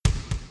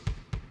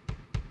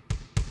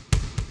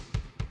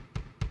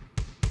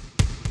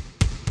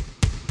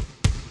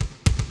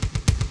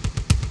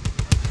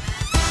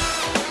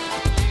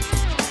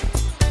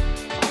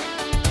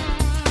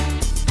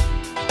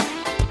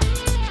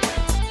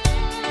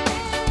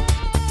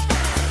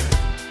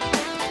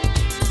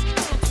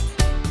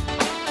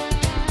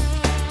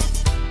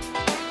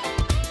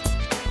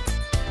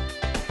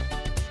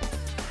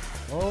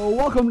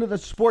Welcome to the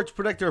Sports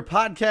Predictor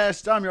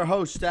Podcast. I'm your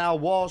host, Al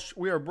Walsh.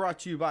 We are brought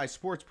to you by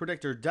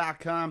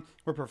SportsPredictor.com,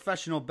 where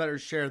professional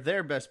bettors share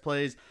their best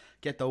plays.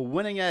 Get the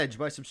winning edge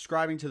by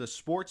subscribing to the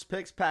Sports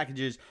Picks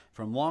packages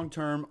from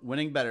long-term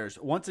winning bettors.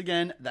 Once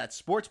again,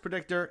 that's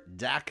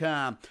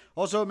SportsPredictor.com.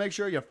 Also, make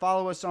sure you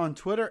follow us on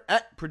Twitter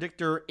at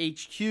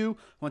PredictorHQ.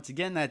 Once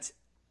again, that's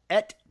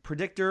at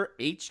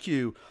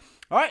PredictorHQ.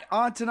 All right,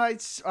 on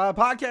tonight's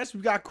podcast,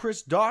 we've got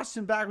Chris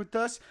Dawson back with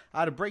us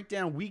to break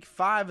down Week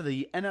 5 of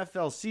the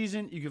NFL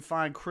season. You can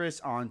find Chris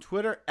on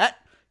Twitter at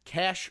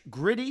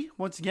CashGritty.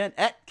 Once again,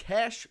 at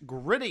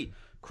CashGritty.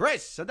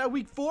 Chris, how'd that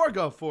Week 4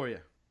 go for you?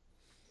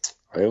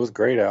 It was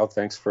great, Al.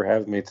 Thanks for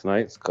having me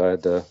tonight.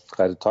 Glad to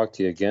talk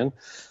to you again.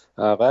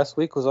 Last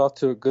week was off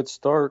to a good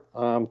start.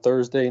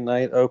 Thursday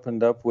night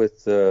opened up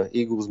with the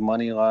Eagles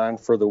money line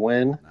for the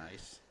win. Nice.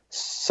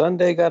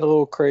 Sunday got a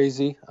little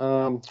crazy.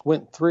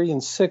 Went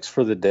 3-6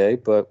 for the day,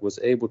 but was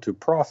able to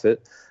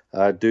profit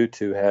due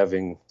to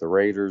having the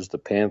Raiders, the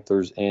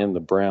Panthers, and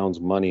the Browns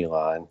money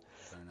line.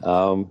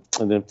 And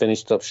then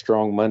finished up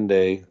strong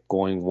Monday,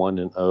 going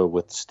 1-0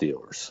 with the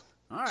Steelers.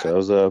 All right. So it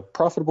was a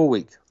profitable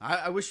week.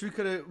 I wish we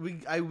could have.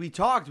 We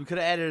talked. We could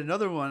have added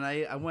another one.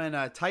 I went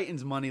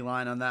Titans money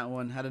line on that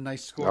one. Had a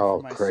nice score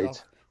for myself.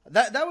 Great.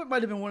 That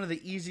might have been one of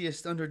the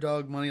easiest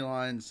underdog money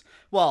lines.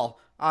 Well,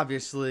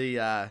 obviously,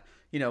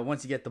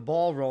 once you get the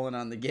ball rolling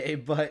on the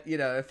game, but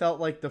it felt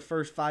like the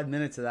first 5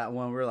 minutes of that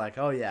one, we were like,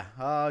 oh yeah,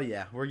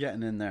 we're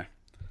getting in there.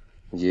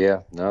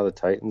 Yeah, no, the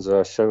Titans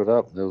showed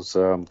up. It was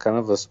kind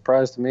of a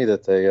surprise to me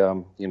that they,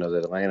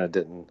 that Atlanta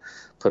didn't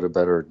put a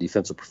better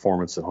defensive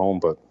performance at home,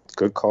 but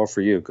good call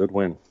for you. Good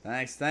win.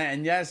 Thanks.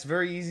 And yes,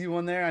 very easy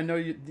one there. I know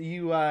you've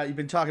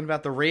been talking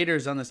about the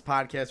Raiders on this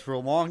podcast for a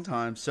long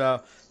time,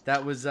 so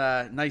that was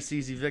a nice,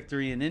 easy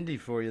victory in Indy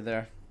for you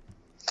there.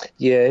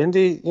 Yeah,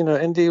 Indy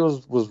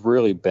was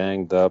really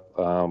banged up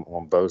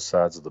on both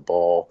sides of the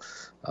ball,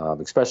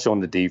 especially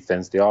on the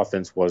defense. The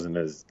offense wasn't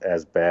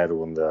as bad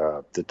on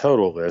the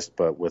total list,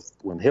 but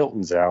when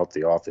Hilton's out,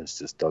 the offense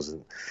just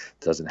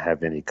doesn't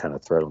have any kind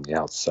of threat on the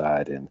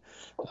outside and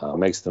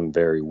makes them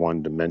very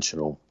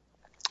one-dimensional.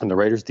 And the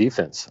Raiders'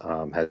 defense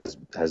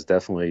has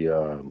definitely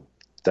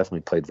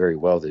played very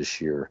well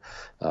this year,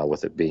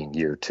 with it being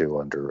year 2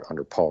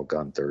 under Paul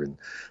Guenther, and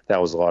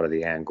that was a lot of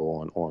the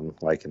angle on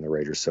liking the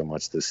Raiders so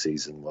much this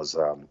season was,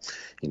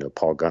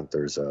 Paul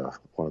Guenther's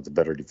one of the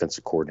better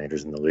defensive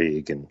coordinators in the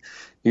league, and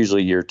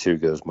usually year 2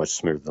 goes much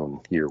smoother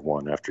than year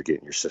 1 after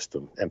getting your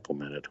system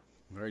implemented.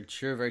 Very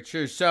true, very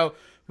true. So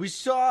we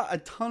saw a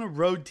ton of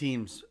road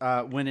teams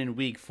win in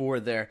Week 4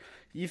 there.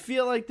 You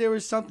feel like there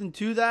was something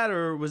to that,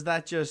 or was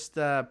that just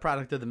a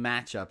product of the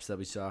matchups that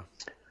we saw?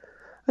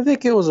 I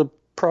think it was a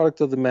product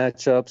of the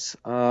matchups,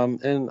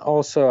 and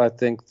also I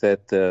think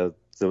that the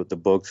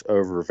books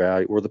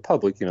overvalue, or the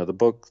public, the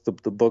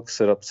book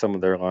set up some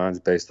of their lines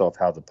based off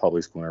how the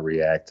public's going to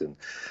react, and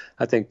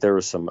I think there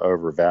was some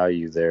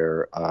overvalue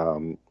there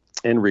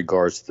in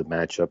regards to the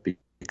matchup,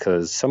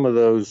 because some of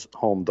those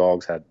home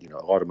dogs had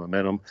a lot of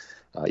momentum,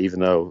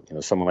 even though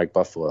someone like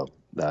Buffalo,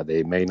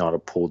 they may not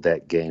have pulled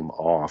that game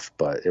off,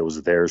 but it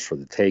was theirs for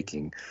the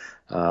taking,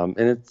 and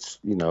it's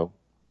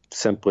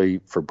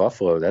simply for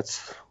Buffalo,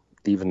 that's,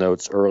 even though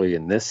it's early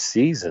in this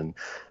season,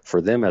 for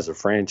them as a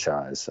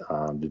franchise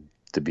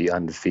to be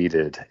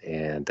undefeated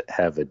and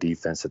have a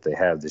defense that they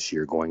have this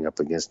year going up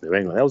against New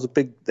England, that was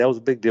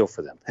a big deal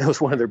for them. It was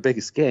one of their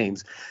biggest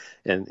games,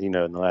 and in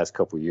the last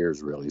couple of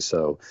years, really.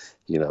 So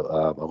a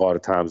lot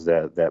of times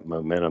that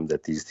momentum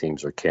that these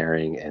teams are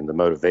carrying and the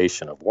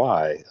motivation of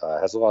why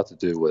has a lot to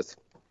do with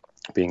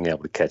being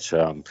able to catch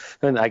and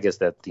I guess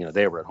that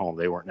they were at home,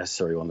 they weren't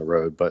necessarily on the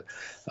road, but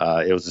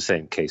it was the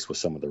same case with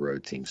some of the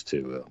road teams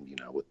too,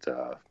 with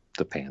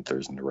the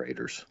Panthers and the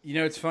Raiders.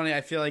 It's funny,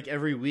 I feel like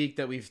every week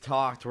that we've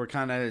talked, we're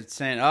kind of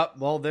saying,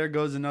 well, there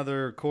goes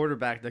another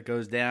quarterback that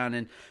goes down,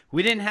 and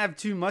we didn't have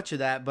too much of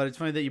that, but it's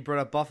funny that you brought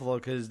up Buffalo,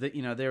 because they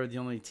were the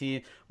only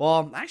team.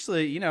 Well,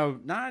 actually,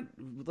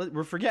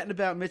 we're forgetting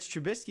about Mitch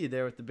Trubisky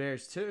there with the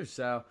Bears too,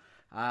 so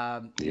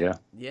so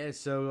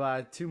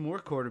 2 more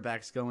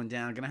quarterbacks going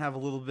down. Going to have a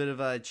little bit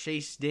of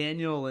Chase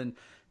Daniel and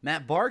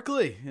Matt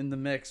Barkley in the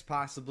mix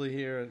possibly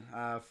here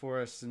for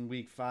us in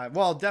Week 5.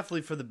 Well,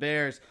 definitely for the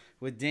Bears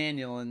with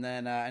Daniel, and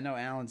then I know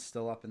Allen's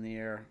still up in the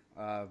air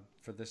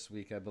for this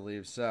week, I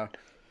believe. So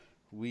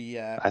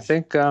I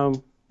think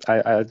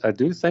I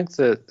do think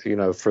that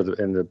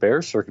in the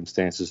Bears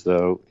circumstances,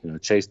 though,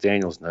 Chase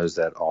Daniels knows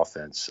that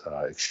offense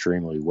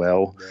extremely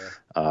well,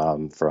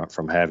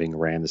 from having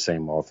ran the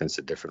same offense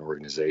at different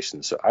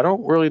organizations. So I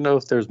don't really know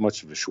if there's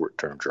much of a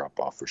short-term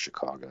drop-off for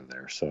Chicago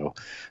there. So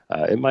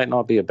it might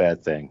not be a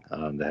bad thing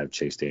to have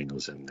Chase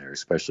Daniels in there,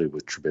 especially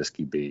with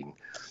Trubisky being,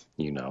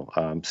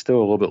 still a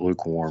little bit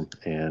lukewarm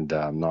and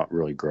not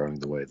really growing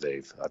the way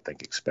they've, I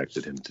think,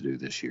 expected him to do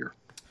this year.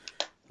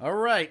 All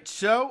right.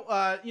 So,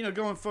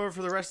 going forward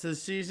for the rest of the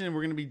season,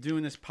 we're going to be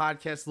doing this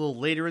podcast a little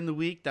later in the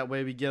week. That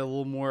way we get a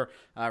little more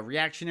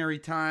reactionary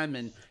time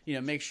and,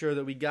 make sure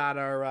that we got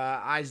our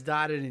I's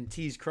dotted and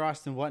T's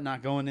crossed and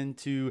whatnot going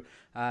into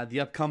the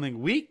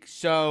upcoming week.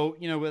 So,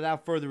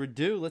 without further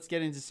ado, let's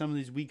get into some of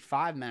these week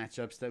 5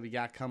 matchups that we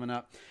got coming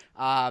up.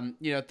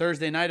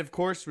 Thursday night, of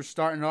course, we're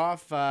starting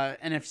off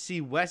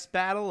NFC West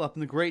battle up in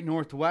the Great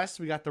Northwest.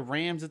 We got the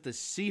Rams at the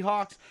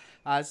Seahawks.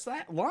 So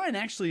that line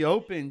actually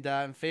opened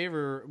in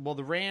favor. Well,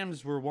 the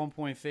Rams were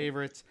 1-point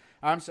favorites.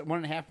 I'm sorry,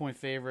 1.5-point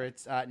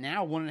favorites.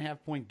 Now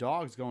 1.5-point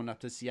dogs going up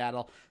to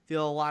Seattle.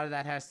 Feel a lot of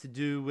that has to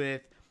do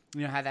with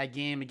how that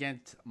game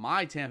against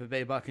my Tampa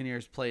Bay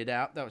Buccaneers played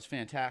out. That was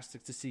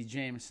fantastic to see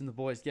Jameis and the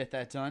boys get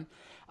that done.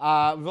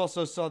 We've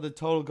also saw the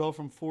total go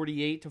from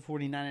 48 to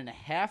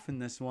 49.5 in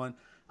this one.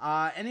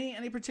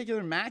 Any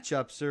particular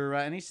matchups or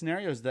any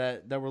scenarios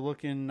that we're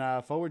looking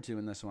forward to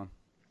in this one?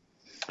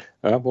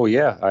 I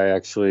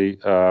actually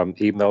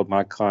emailed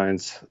my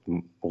clients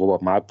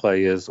what my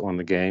play is on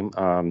the game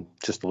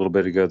just a little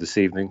bit ago this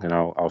evening, and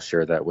I'll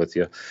share that with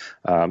you.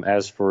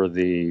 As for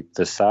the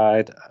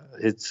side,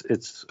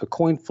 it's a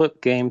coin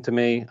flip game to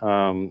me.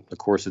 Of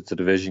course, it's a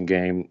division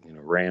game.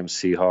 Rams,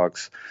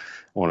 Seahawks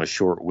on a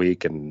short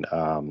week, and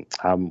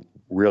I'm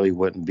really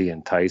wouldn't be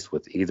enticed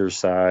with either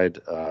side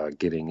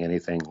getting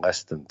anything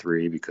less than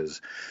 3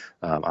 because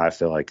I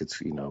feel like it's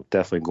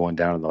definitely going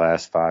down in the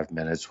last 5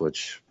 minutes,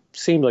 which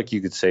seemed like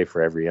you could say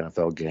for every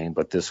NFL game,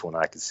 but this one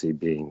I could see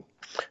being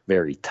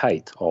very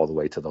tight all the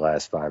way to the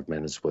last 5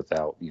 minutes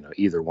without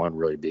either one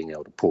really being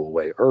able to pull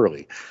away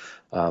early.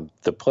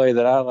 The play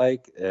that I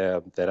like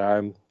that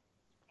I'm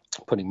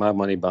putting my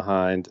money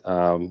behind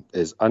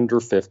is under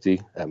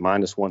 50 at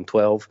minus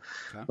 112.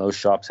 Okay. Most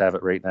shops have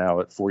it right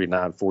now at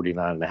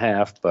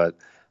 49.5, but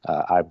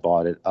I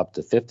bought it up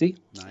to 50.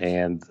 Nice.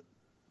 And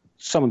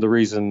some of the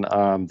reason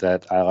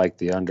that I like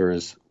the under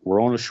is we're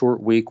on a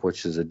short week,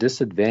 which is a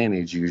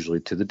disadvantage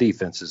usually to the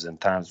defenses in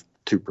times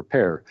to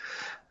prepare.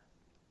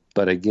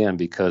 But again,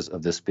 because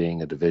of this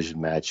being a division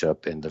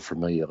matchup and the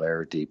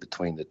familiarity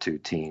between the two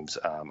teams,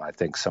 I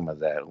think some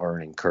of that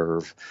learning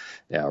curve,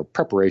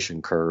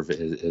 preparation curve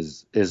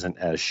isn't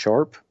as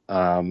sharp.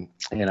 And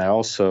I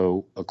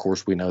also, of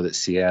course, we know that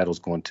Seattle's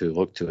going to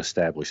look to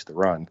establish the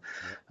run.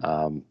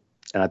 And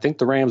I think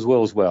the Rams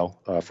will as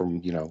well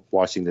from,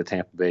 watching the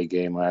Tampa Bay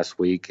game last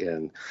week.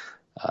 And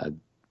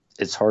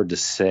it's hard to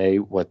say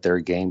what their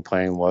game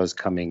plan was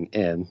coming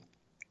in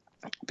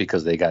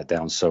because they got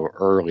down so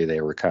early.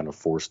 They were kind of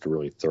forced to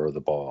really throw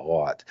the ball a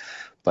lot.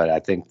 But I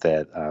think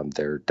that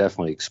they're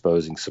definitely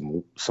exposing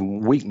some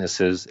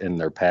weaknesses in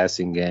their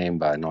passing game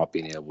by not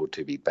being able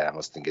to be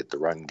balanced and get the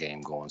run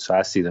game going. So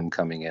I see them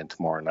coming in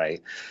tomorrow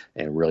night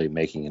and really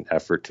making an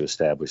effort to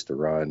establish the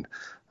run,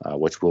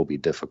 which will be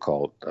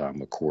difficult,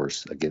 of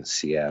course, against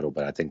Seattle.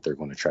 But I think they're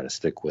going to try to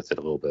stick with it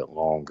a little bit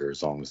longer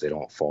as long as they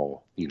don't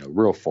fall,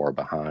 real far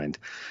behind.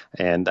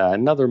 And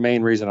another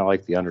main reason I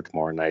like the under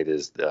tomorrow night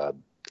is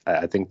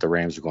I think the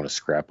Rams are going to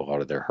scrap a lot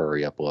of their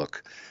hurry-up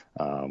look.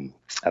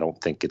 I don't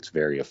think it's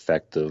very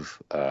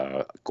effective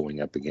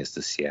going up against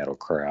the Seattle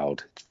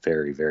crowd. It's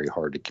very, very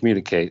hard to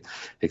communicate,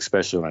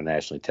 especially on a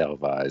nationally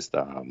televised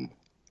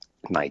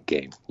night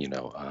game,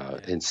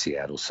 in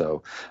Seattle.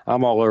 So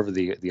I'm all over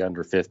the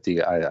under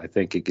 50. I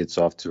think it gets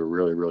off to a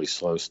really, really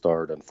slow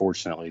start.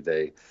 Unfortunately,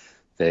 the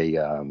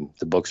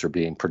books are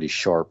being pretty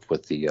sharp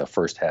with the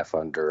first half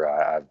under.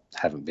 I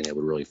haven't been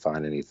able to really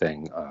find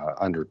anything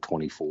under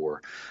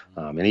 24.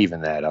 And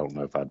even that, I don't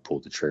know if I'd pull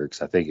the trigger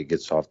because I think it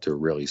gets off to a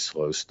really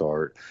slow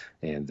start.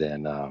 And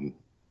then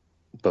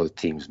both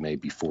teams may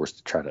be forced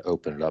to try to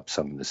open it up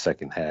some in the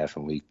second half,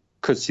 and we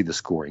could see the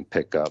scoring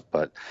pick up.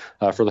 But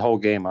for the whole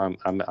game, I'm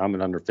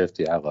an under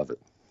 50. I love it.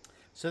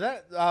 So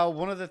that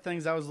one of the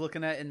things I was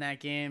looking at in that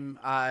game,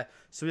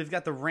 so we've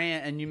got the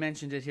Rams, and you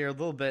mentioned it here a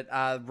little bit,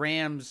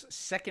 Rams'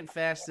 second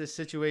fastest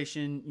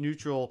situation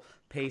neutral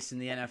pace in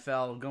the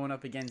NFL going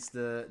up against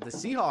the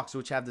Seahawks,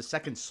 which have the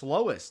second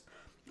slowest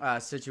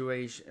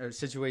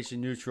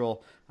situation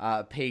neutral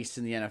pace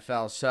in the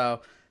NFL.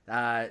 So,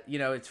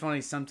 it's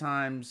funny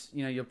sometimes,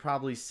 you'll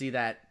probably see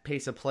that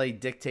pace of play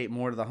dictate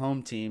more to the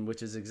home team,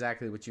 which is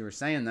exactly what you were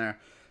saying there.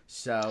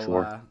 So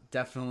sure.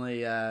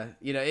 Definitely,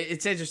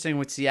 it's interesting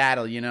with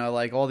Seattle,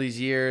 like all these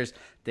years,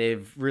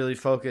 they've really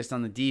focused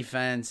on the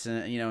defense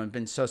and, and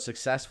been so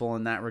successful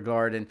in that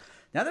regard. And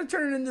now they're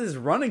turning into this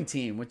running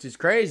team, which is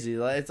crazy.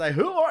 It's like,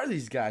 who are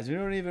these guys? We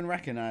don't even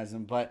recognize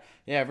them. But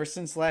yeah, ever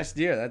since last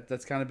year,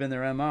 that's kind of been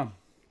their MO.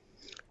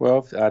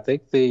 Well, I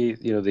think the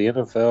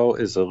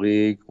NFL is a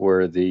league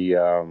where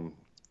the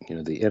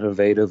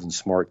innovative and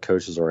smart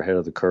coaches are ahead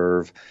of the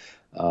curve.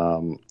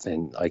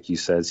 And like you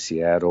said,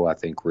 Seattle, I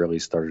think, really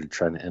started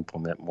trying to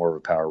implement more of a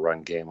power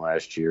run game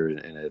last year.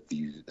 And if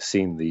you've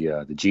seen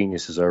the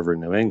geniuses over in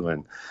New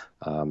England,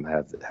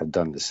 have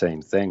done the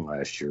same thing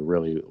last year.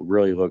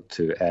 Really look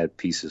to add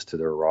pieces to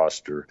their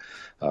roster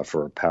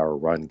for a power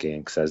run game.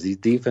 Because as these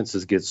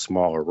defenses get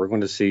smaller, we're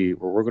going to see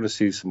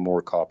some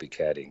more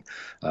copycatting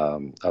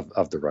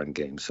of the run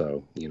game.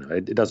 So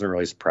it doesn't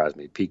really surprise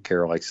me. Pete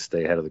Carroll likes to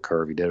stay ahead of the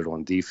curve. He did it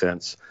on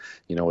defense,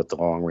 with the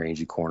long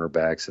rangey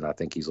cornerbacks, and I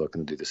think he's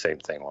looking to do the same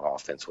thing on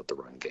offense with the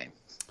run game.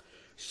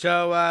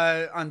 So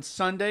on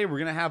Sunday, we're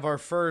going to have our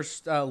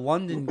first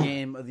London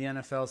game of the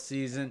NFL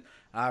season.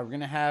 We're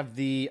going to have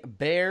the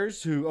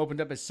Bears, who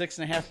opened up as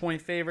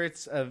 6.5-point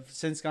favorites, have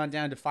since gone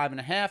down to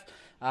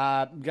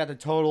 5.5. We got the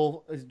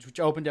total, which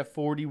opened at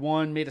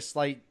 41, made a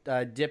slight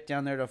dip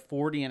down there to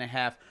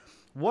 40.5.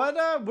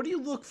 What do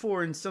you look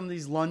for in some of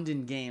these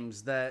London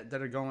games that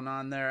are going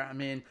on there? I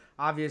mean,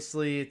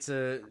 obviously it's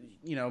a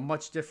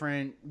much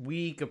different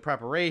week of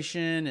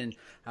preparation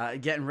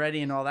and getting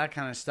ready and all that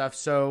kind of stuff.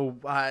 So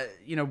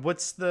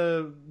what's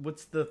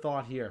the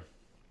thought here?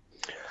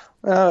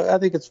 I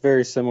think it's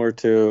very similar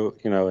to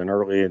an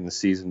early in the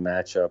season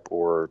matchup,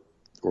 or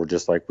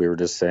just like we were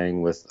just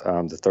saying with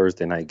the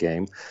Thursday night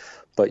game.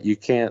 But you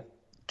can't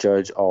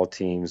judge all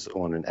teams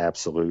on an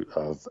absolute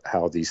of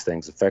how these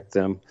things affect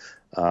them.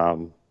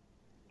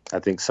 I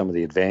think some of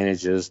the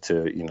advantages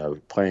to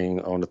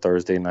playing on a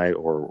Thursday night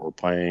or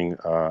playing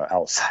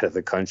outside of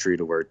the country,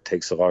 to where it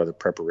takes a lot of the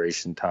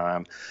preparation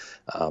time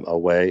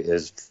away,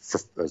 is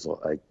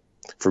like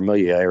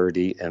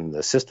familiarity in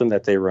the system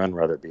that they run,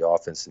 whether it be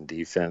offense and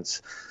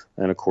defense.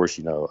 And of course,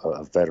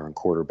 a veteran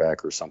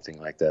quarterback or something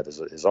like that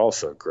is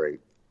also great.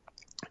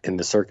 In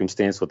the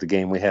circumstance with the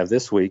game we have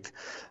this week,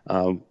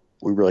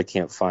 we really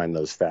can't find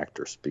those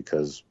factors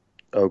because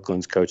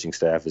Oakland's coaching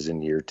staff is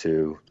in year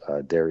 2.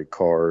 Derek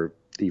Carr,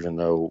 even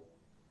though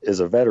is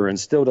a veteran,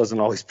 still doesn't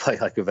always play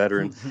like a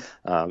veteran,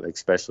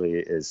 especially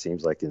it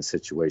seems like in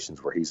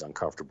situations where he's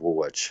uncomfortable,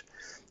 which,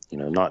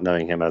 not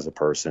knowing him as a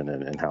person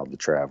and how the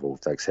travel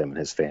affects him and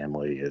his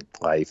family and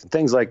life and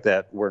things like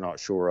that, we're not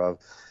sure of.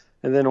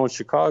 And then on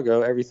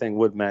Chicago, everything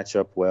would match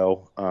up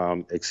well,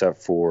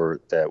 except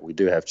for that we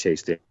do have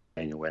Chase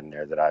Daniel in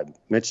there that I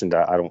mentioned.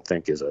 I don't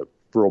think is a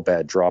real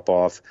bad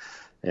drop-off.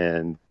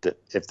 And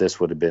if this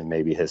would have been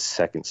maybe his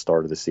second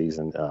start of the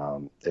season,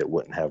 it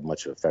wouldn't have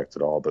much effect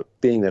at all. But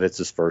being that it's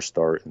his first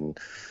start and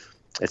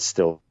it's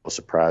still a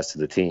surprise to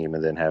the team,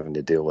 and then having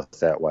to deal with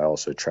that while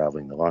also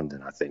traveling to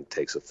London, I think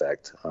takes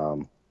effect.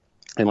 And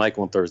like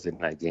on Thursday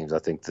night games, I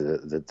think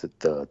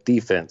the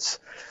defense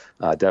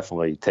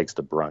definitely takes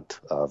the brunt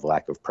of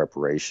lack of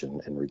preparation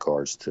in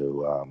regards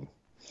to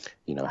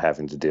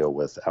having to deal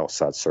with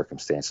outside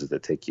circumstances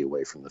that take you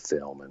away from the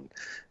film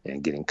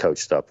and getting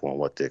coached up on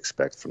what to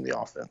expect from the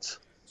offense.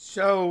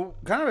 So,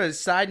 kind of a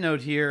side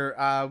note here,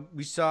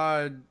 we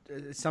saw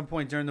at some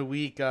point during the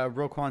week,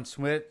 Roquan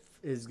Smith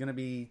is going to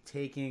be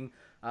taking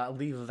a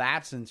leave of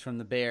absence from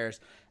the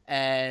Bears.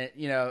 And,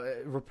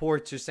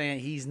 reports are saying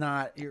he's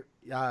not,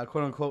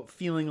 quote unquote,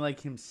 feeling like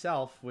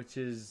himself, which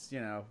is,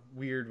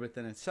 weird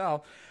within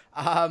itself.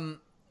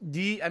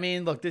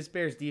 Look, this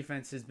Bears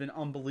defense has been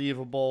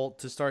unbelievable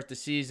to start the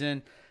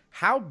season.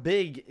 How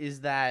big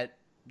is that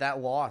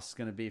loss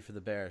going to be for the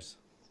Bears?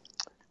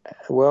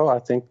 Well, I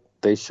think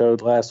they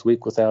showed last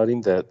week without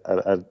him that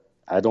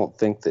I don't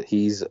think that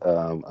he's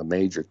a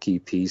major key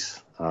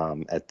piece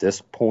at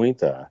this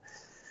point.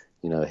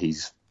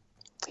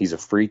 He's a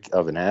freak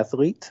of an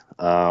athlete,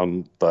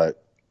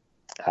 but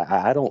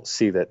I don't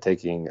see that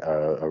taking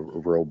a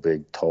real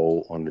big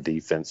toll on the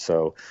defense.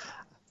 So,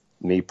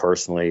 me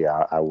personally,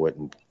 I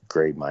wouldn't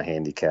grade my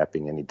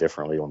handicapping any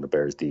differently on the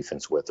Bears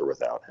defense with or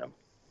without him.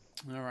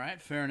 All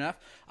right, fair enough.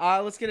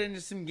 Let's get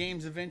into some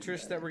games of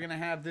interest that we're going to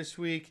have this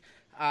week.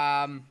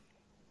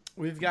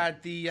 We've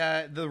got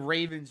the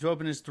Ravens, who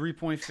open as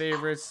 3-point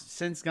favorites,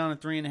 since gone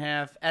to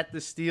 3.5 at the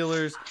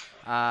Steelers.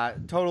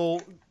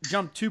 Total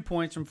jumped 2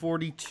 points from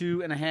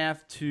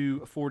 42.5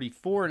 to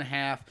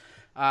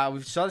 44.5.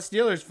 We saw the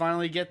Steelers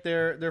finally get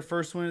their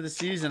first win of the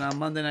season on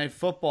Monday Night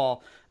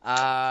Football.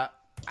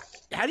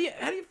 How do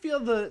you feel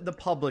the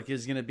public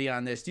is going to be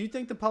on this? Do you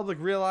think the public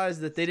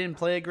realized that they didn't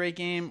play a great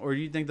game, or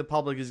do you think the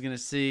public is going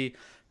to see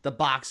the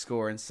box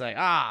score and say,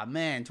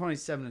 man,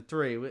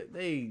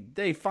 27-3,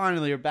 they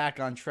finally are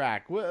back on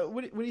track? What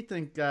do you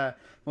think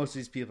most of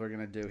these people are going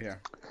to do here?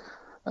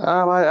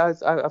 I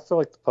feel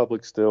like the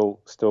public still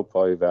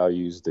probably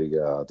values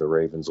the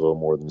Ravens a little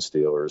more than the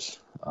Steelers,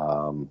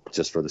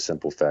 just for the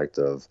simple fact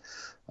of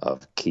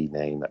key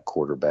name at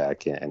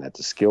quarterback and at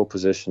the skill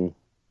position.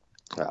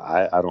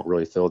 I don't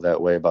really feel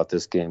that way about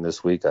this game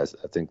this week. I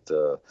think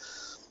the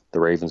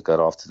Ravens got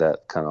off to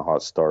that kind of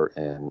hot start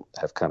and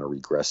have kind of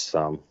regressed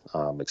some,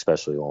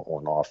 especially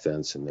on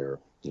offense, and they're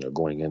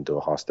going into a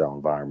hostile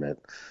environment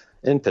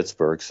in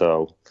Pittsburgh.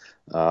 So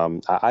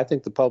I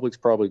think the public's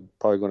probably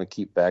going to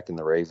keep backing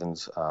the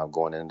Ravens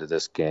going into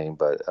this game,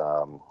 but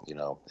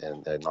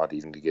and not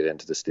even to get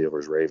into the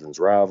Steelers-Ravens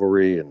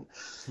rivalry and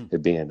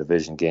it being a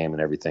division game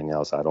and everything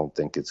else, I don't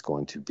think it's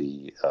going to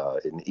be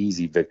an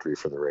easy victory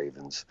for the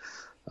Ravens.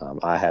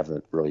 I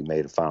haven't really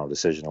made a final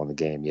decision on the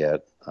game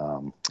yet.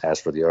 As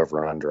for the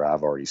over/under,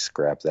 I've already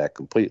scrapped that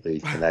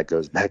completely, and that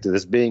goes back to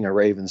this being a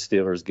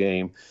Ravens-Steelers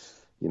game.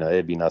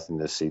 It'd be nothing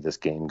to see this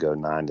game go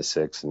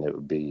 9-6,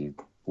 and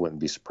wouldn't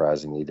be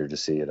surprising either to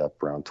see it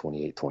up around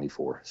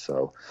 28-24.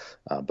 So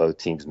both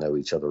teams know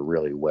each other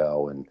really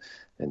well, and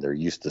they're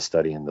used to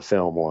studying the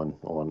film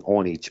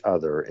on each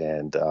other,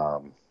 and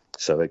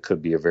so it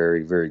could be a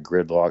very, very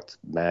gridlocked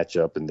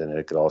matchup, and then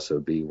it could also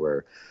be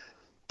where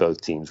both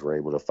teams were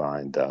able to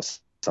find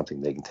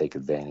something they can take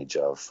advantage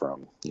of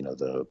from,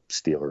 the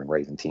Steeler and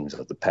Raven teams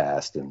of the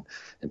past and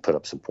put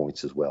up some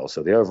points as well.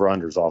 So the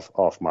over-under is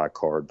off my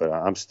card, but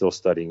I'm still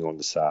studying on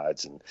the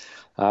sides, and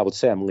I would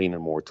say I'm leaning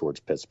more towards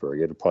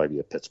Pittsburgh. It'll probably be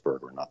a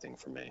Pittsburgh or nothing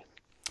for me.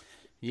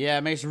 Yeah,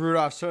 Mason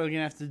Rudolph's certainly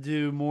gonna have to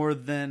do more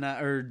than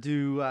a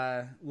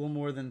little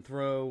more than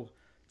throw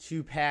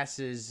 2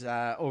 passes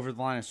over the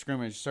line of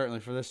scrimmage, certainly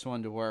for this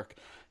one to work.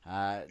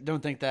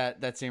 Don't think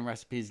that same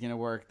recipe is going to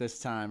work this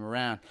time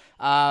around.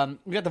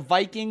 We got the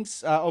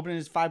Vikings opening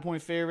as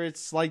 5-point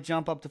favorites, slight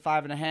jump up to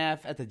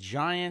 5.5 at the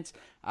Giants.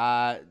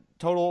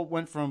 Total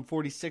went from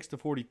 46 to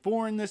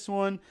 44 in this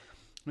one.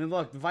 I mean,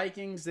 look, the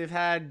Vikings, they've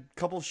had a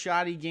couple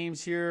shoddy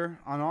games here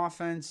on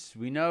offense.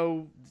 We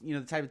know,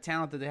 the type of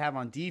talent that they have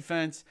on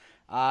defense.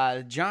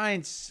 The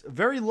Giants,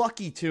 very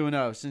lucky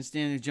 2-0 since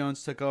Daniel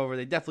Jones took over.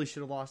 They definitely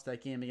should have lost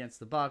that game against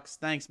the Bucs.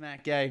 Thanks,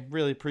 Matt Gay.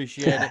 Really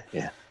appreciate it.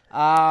 Yeah.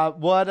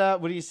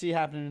 What do you see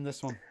happening in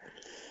this one?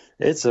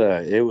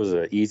 It was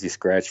an easy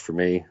scratch for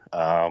me.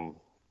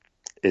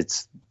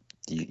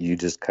 You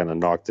just kind of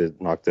knocked it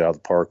out of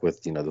the park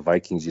with the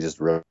Vikings. You just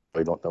really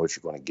don't know what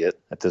you're going to get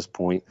at this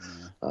point.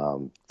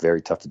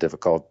 Very tough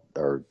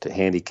to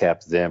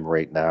handicap them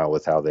right now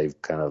with how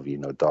they've kind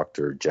of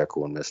Dr.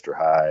 Jekyll and Mr.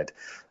 Hyde,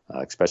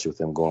 especially with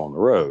them going on the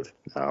road.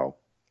 Now,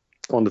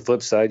 on the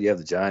flip side, you have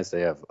the Giants.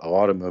 They have a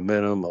lot of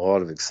momentum, a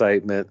lot of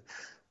excitement.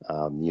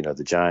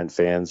 The Giant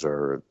fans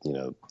are,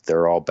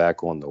 they're all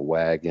back on the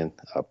wagon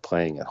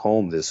playing at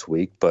home this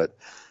week. But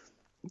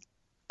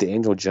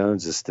Daniel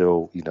Jones is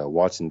still,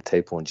 watching the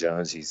tape on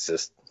Jones. He's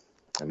just,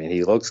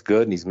 he looks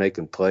good and he's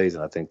making plays.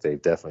 And I think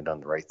they've definitely done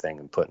the right thing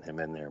in putting him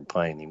in there and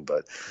playing him.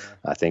 But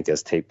I think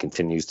as tape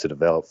continues to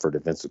develop for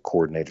defensive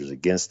coordinators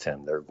against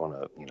him, they're going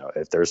to,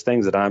 if there's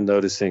things that I'm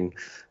noticing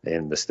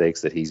and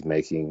mistakes that he's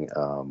making,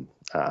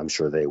 I'm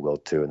sure they will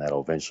too. And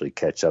that'll eventually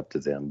catch up to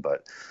them.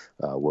 But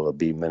will it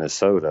be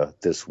Minnesota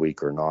this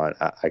week or not?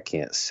 I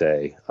can't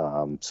say.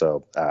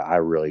 So I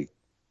really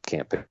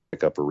can't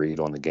pick up a read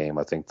on the game.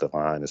 I think the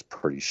line is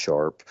pretty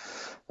sharp.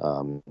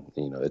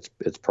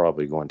 It's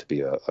probably going to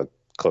be a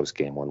close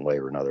game one way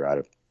or another.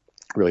 I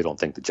really don't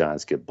think the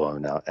Giants get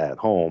blown out at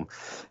home,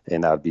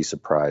 and I'd be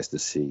surprised to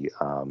see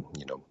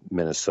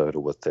Minnesota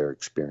with their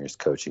experienced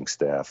coaching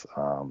staff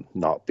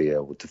not be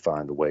able to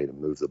find a way to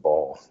move the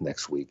ball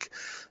next week,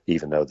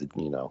 even though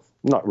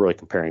not really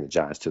comparing the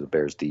Giants to the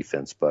Bears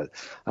defense, but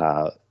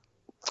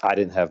I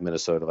didn't have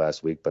Minnesota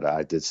last week, but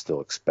I did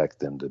still expect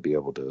them to be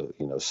able to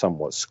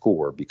somewhat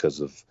score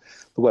because of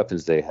the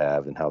weapons they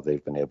have and how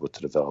they've been able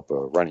to develop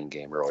a running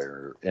game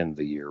earlier in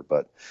the year.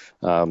 But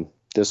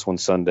this one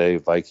Sunday,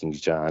 Vikings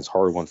Giants,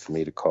 hard one for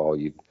me to call.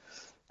 You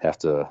have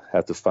to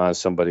find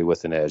somebody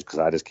with an edge because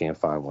I just can't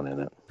find one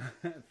in it.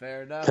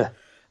 Fair enough.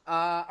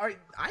 All right,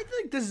 I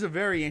think this is a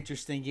very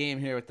interesting game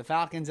here with the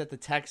Falcons at the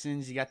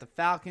Texans. You got the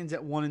Falcons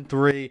at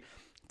 1-3.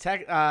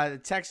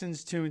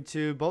 Texans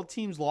 2-2. Both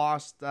teams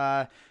lost.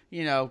 Kind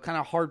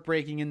of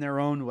heartbreaking in their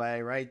own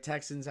way, right?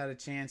 Texans had a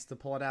chance to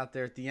pull it out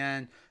there at the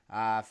end.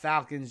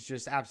 Falcons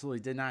just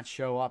absolutely did not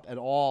show up at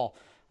all.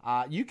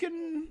 You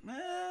can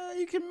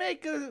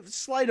make a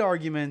slight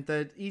argument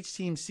that each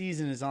team's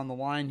season is on the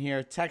line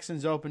here.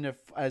 Texans opened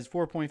as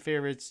 4-point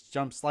favorites,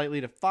 jumped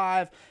slightly to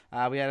 5.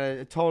 We had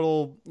a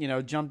total,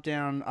 jump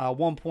down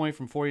 1 point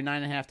from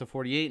 49.5 to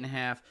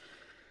 48.5.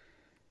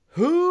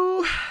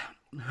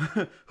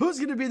 Who's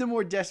going to be the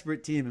more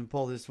desperate team and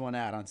pull this one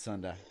out on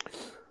Sunday?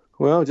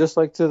 Well, just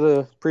like to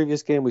the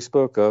previous game we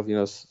spoke of,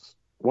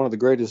 one of the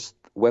greatest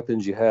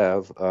weapons you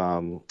have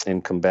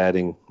in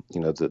combating,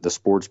 the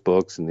sports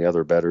books and the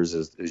other bettors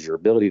is your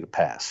ability to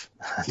pass.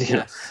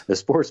 The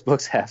sports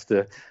books have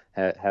to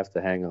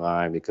hang a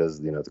line because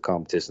the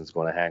competition is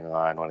going to hang a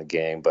line on a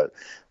game. But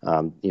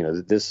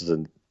this is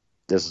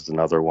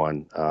another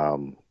one.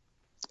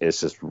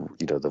 It's just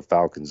the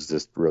Falcons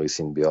just really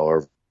seem to be all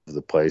over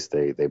the place.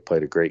 They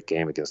played a great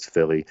game against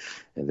Philly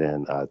and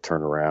then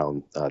turn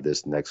around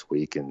this next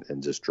week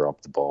and just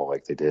drop the ball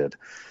like they did.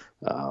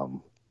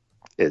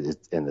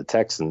 And the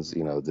Texans,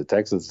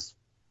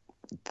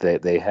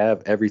 they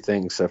have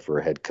everything except for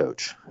a head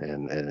coach,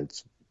 and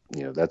it's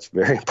that's a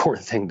very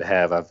important thing to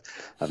have.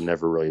 I've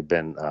never really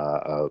been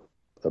a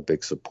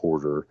big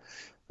supporter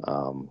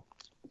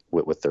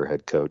with their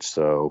head coach,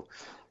 so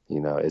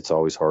it's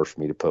always hard for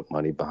me to put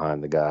money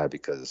behind the guy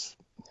because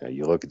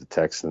you look at the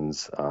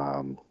Texans,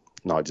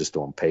 not just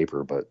on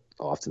paper, but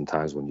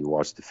oftentimes when you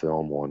watch the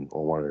film on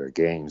one of their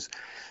games,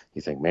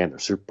 you think, man, they're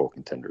Super Bowl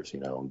contenders,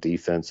 on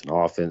defense and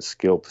offense,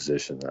 skill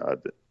position,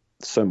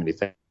 so many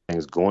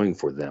things going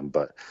for them,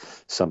 but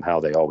somehow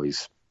they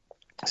always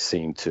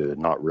seem to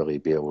not really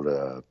be able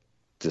to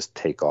just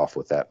take off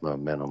with that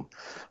momentum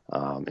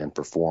and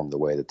perform the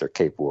way that they're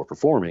capable of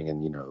performing.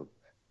 And,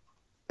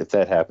 if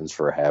that happens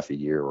for a half a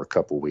year or a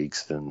couple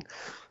weeks, then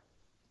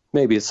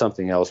maybe it's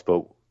something else.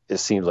 But it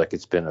seems like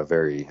it's been a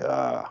very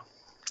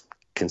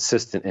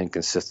consistent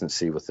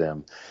inconsistency with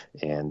them,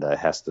 and it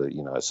has to,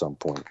 at some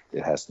point,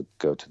 it has to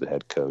go to the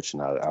head coach.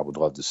 And I would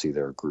love to see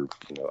their group,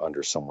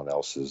 under someone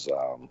else's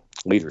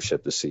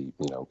leadership to see,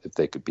 if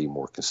they could be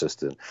more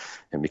consistent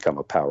and become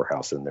a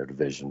powerhouse in their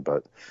division.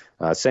 But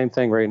same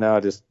thing right now.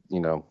 Just,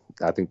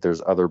 I think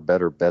there's other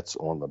better bets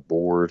on the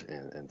board,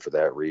 and for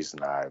that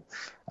reason,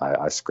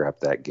 I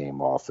scrapped that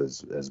game off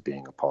as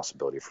being a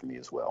possibility for me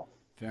as well.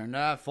 Fair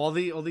enough. All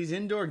these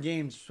indoor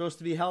games are supposed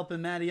to be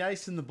helping Matty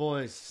Ice and the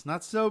boys.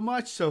 Not so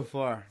much so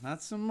far.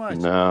 Not so much.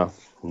 No.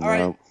 All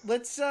right,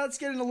 let's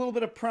get in a little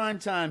bit of prime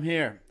time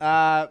here.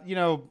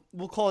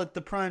 We'll call it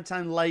the prime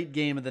time light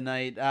game of the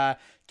night.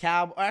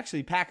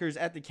 Packers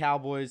at the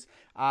Cowboys.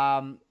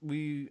 I'm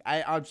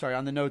sorry,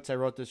 on the notes I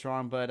wrote this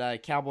wrong,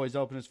 but Cowboys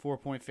open as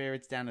 4-point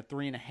favorites, down to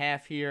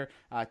 3.5 here.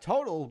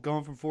 Total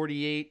going from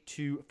 48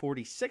 to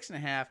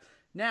 46.5.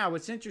 Now,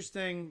 what's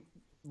interesting,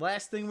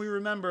 last thing we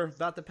remember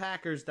about the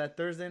Packers, that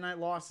Thursday night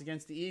loss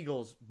against the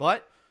Eagles.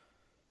 But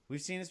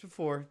we've seen this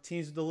before.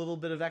 Teams with a little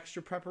bit of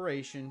extra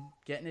preparation,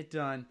 getting it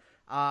done.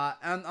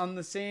 And on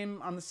the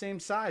same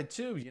side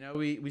too,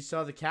 we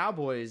saw the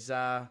Cowboys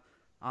on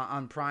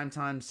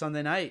primetime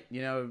Sunday night.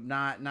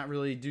 Not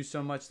really do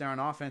so much there on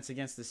offense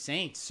against the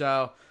Saints.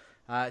 So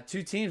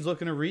two teams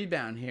looking to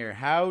rebound here.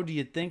 How do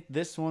you think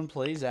this one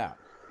plays out?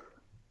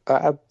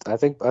 I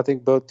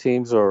think both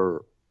teams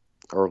are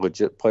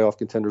legit playoff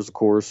contenders, of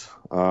course.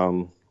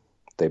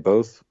 They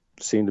both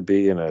seem to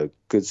be in a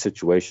good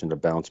situation to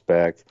bounce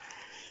back.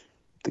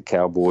 The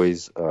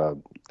Cowboys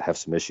have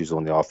some issues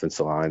on the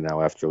offensive line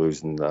now after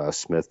losing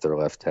Smith, their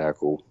left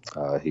tackle.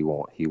 He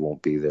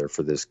won't be there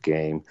for this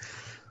game.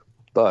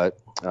 But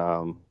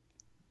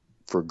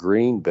for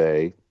Green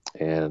Bay,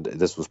 and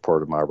this was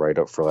part of my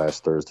write-up for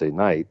last Thursday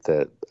night,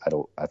 that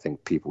I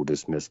think people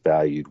just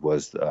misvalued,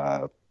 was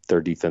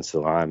their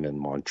defensive lineman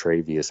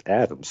Montravius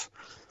Adams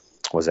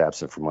was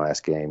absent from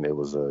last game. It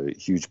was a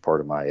huge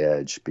part of my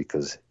edge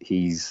because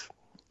he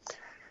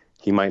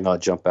might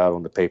not jump out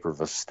on the paper of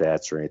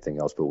stats or anything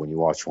else, but when you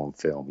watch him on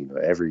film,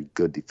 every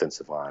good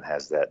defensive line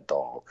has that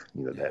dog,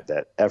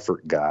 that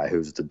effort guy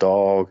who's the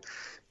dog.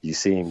 You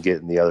see him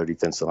getting the other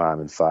defensive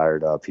lineman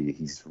fired up.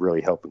 He's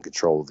really helping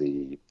control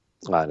the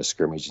line of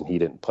scrimmage, and he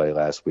didn't play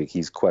last week.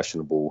 He's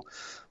questionable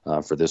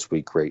for this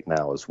week right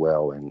now as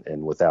well.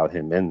 And without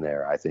him in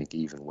there, I think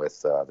even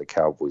with the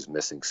Cowboys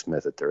missing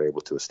Smith, that they're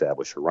able to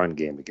establish a run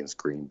game against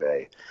Green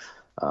Bay.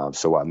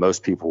 So while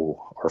most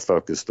people are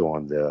focused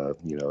on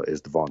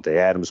is Devontae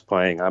Adams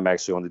playing, I'm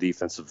actually on the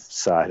defensive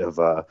side of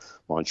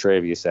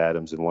Montravius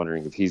Adams and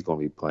wondering if he's going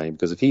to be playing,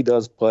 because if he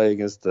does play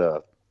against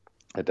the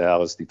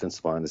Dallas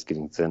defensive line is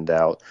getting thinned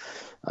out,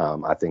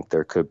 I think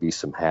there could be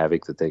some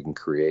havoc that they can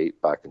create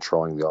by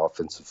controlling the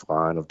offensive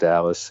line of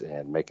Dallas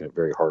and making it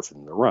very hard for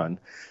them to run.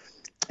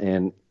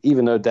 And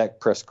even though Dak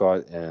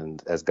Prescott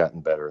has gotten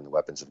better and the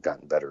weapons have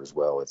gotten better as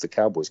well, if the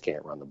Cowboys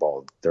can't run the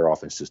ball, their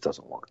offense just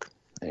doesn't work.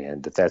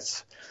 And if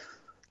that's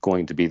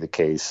going to be the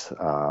case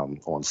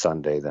on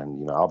Sunday,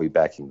 then I'll be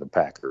backing the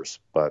Packers.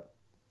 But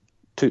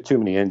too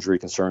many injury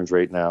concerns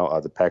right now.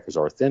 The Packers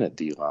are thin at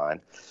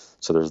D-line,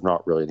 so there's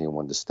not really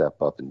anyone to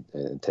step up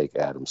and take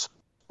Adams'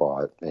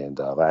 spot. And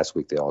last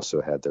week they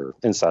also had their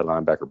inside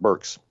linebacker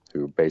Burks,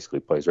 who basically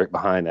plays right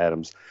behind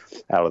Adams,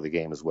 out of the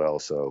game as well.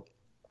 So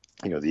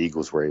the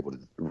Eagles were able to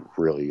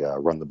really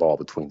run the ball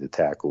between the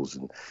tackles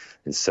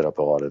and set up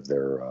a lot of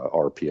their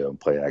RPO and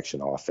play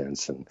action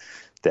offense. And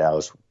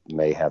Dallas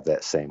may have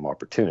that same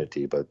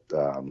opportunity, but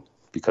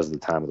because of the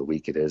time of the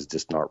week it is,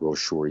 just not real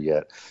sure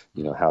yet,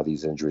 how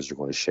these injuries are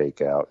going to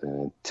shake out.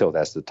 And until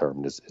that's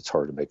determined, it's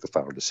hard to make the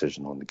final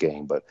decision on the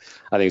game. But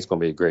I think it's going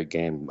to be a great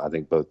game. I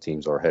think both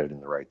teams are headed in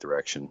the right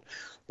direction.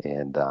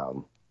 And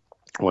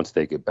once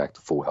they get back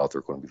to full health,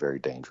 they're going to be very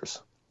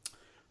dangerous.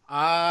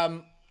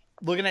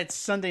 Looking at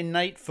Sunday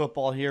night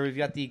football here, we've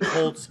got the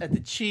Colts at the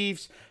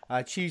Chiefs.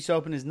 Chiefs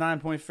open as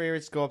 9-point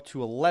favorites, go up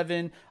to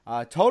 11.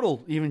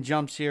 Total even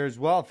jumps here as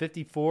well,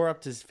 54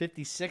 up to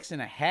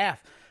 56.5.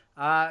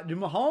 Do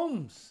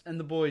Mahomes and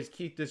the boys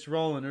keep this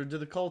rolling, or do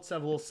the Colts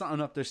have a little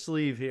something up their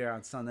sleeve here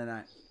on Sunday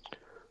night?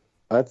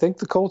 I think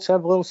the Colts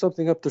have a little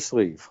something up their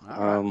sleeve.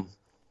 Right.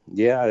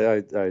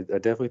 I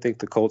definitely think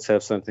the Colts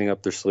have something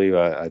up their sleeve.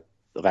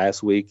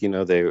 Last week,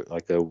 they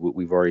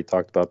we've already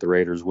talked about the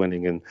Raiders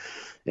winning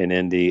in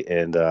Indy,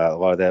 and a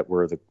lot of that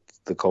were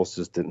the Colts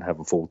just didn't have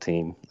a full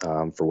team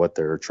for what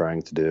they're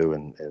trying to do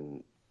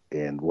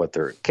and what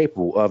they're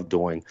capable of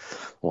doing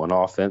on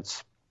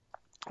offense.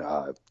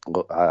 I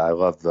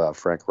love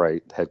Frank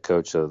Wright, head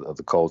coach of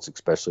the Colts,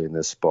 especially in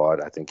this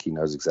spot. I think he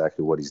knows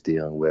exactly what he's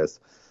dealing with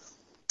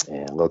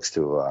and looks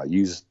to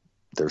use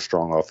their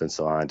strong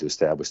offensive line to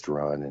establish the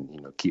run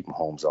and keep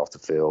Mahomes off the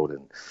field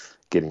and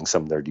getting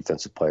some of their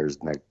defensive players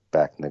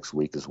back next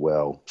week as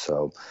well.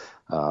 So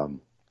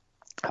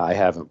I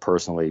haven't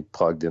personally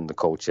plugged in the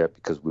Colts yet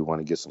because we want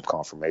to get some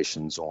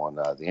confirmations on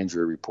the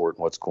injury report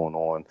and what's going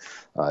on.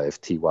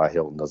 If T.Y.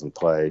 Hilton doesn't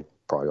play,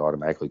 probably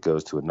automatically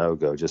goes to a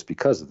no-go just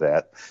because of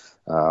that.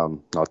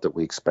 Not that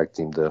we expect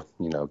him to,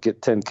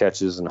 get 10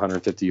 catches and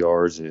 150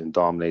 yards and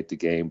dominate the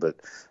game, but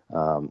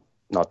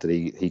not that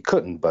he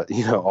couldn't, but,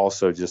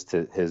 also just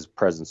his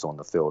presence on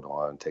the field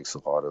takes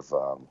a lot of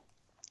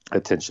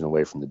attention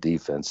away from the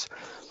defense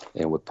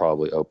and would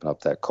probably open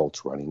up that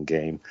Colts running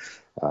game.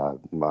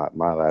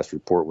 My last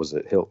report was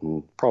that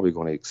Hilton probably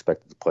going to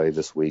expect to play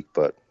this week,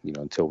 but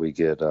until we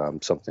get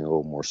something a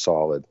little more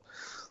solid,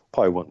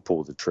 probably wouldn't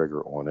pull the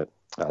trigger on it.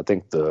 I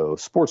think the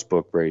sports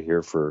book right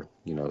here for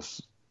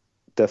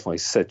definitely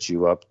sets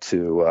you up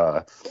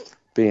to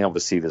being able to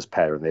see this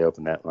pattern. They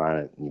open that line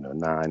at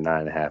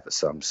 9.5 at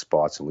some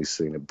spots, and we've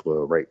seen it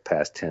blow right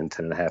past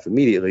 10.5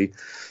 immediately.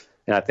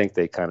 And I think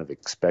they kind of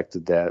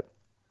expected that.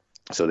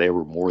 So they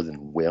were more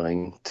than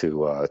willing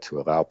to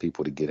allow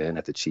people to get in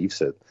at the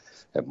Chiefs at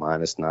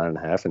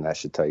 -9.5, and that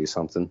should tell you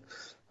something,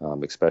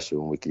 especially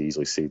when we could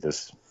easily see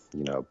this,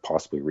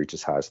 possibly reach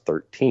as high as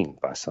 13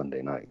 by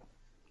Sunday night.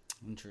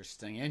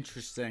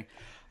 Interesting.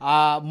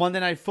 Monday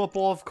Night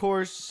Football, of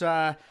course.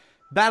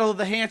 Battle of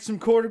the handsome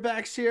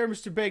quarterbacks here.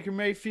 Mr. Baker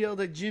Mayfield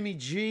at Jimmy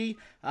G.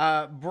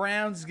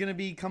 Browns going to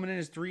be coming in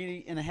as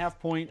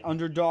 3.5-point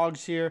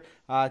underdogs here.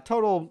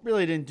 Total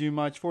really didn't do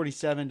much,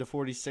 47 to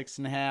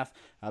 46.5.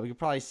 We could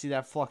probably see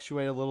that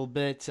fluctuate a little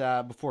bit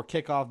before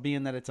kickoff,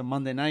 being that it's a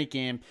Monday night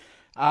game.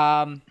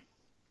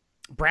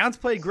 Browns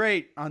played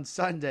great on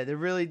Sunday. They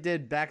really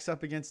did. Backs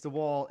up against the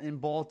wall in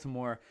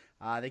Baltimore.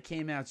 They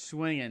came out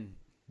swinging.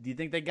 Do you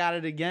think they got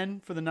it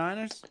again for the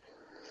Niners?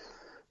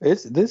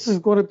 This is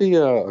going to be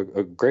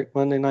a great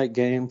Monday night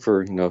game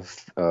for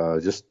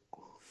just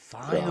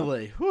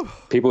finally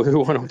people who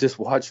want to just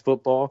watch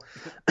football,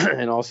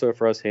 and also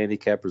for us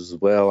handicappers as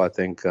well. I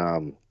think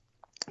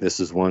this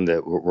is one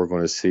that we're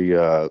going to see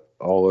all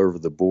over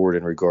the board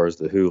in regards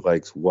to who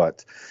likes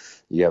what.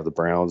 You have the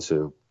Browns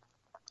who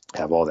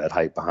have all that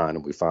hype behind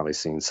them. We've finally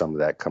seen some of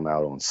that come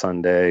out on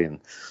Sunday,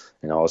 and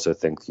I also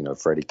think,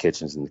 Freddie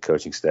Kitchens and the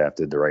coaching staff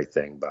did the right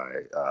thing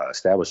by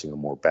establishing a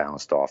more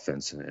balanced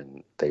offense,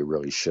 and they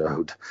really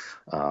showed,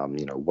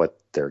 what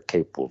they're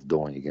capable of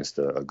doing against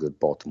a good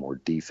Baltimore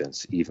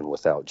defense, even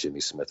without Jimmy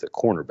Smith at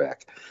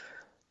cornerback.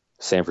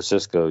 San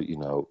Francisco,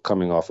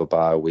 coming off a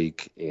bye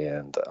week,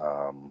 and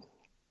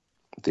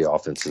the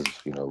offense has,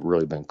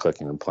 really been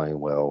clicking and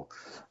playing well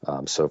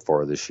so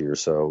far this year.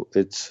 So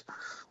it's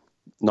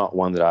not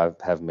one that I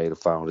have made a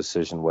final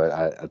decision. What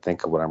I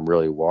think what I'm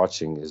really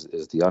watching is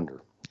the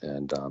under,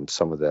 and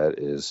some of that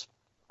is,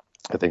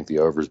 I think the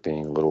overs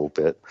being a little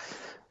bit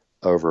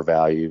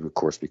overvalued, of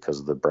course, because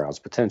of the Browns'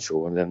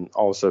 potential, and then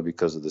also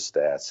because of the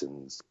stats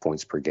and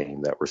points per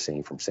game that we're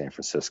seeing from San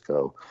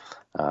Francisco.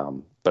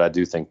 But I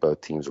do think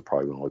both teams are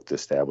probably going to look to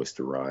establish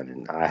the run,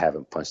 and I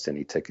haven't punched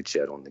any tickets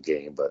yet on the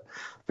game, but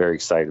very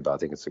excited about it. I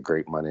think it's a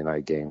great Monday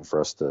night game for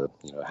us to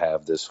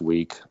have this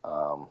week.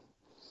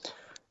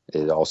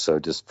 It also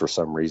just for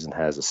some reason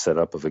has a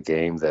setup of a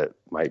game that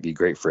might be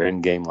great for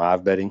in-game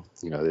live betting.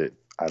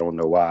 I don't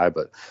know why,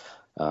 but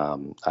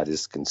I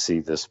just can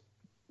see this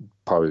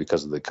probably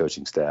because of the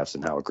coaching staffs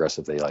and how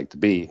aggressive they like to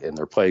be in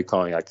their play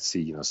calling. I could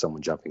see,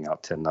 someone jumping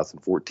out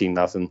 10-0,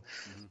 14-0,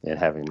 and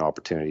having an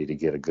opportunity to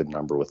get a good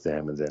number with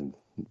them, and then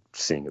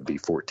seeing it be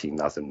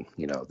 14-0,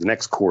 the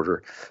next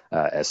quarter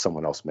as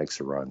someone else makes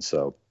a run.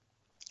 So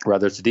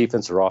whether it's a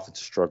defense or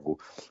offensive struggle,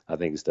 I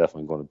think it's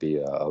definitely going to be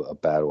a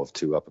battle of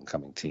two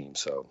up-and-coming teams.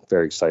 So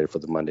very excited for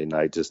the Monday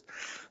night. Just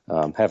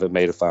haven't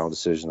made a final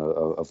decision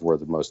of where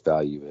the most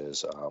value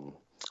is.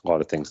 A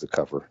lot of things to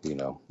cover,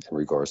 in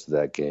regards to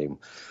that game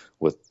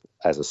with,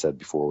 as I said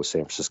before, with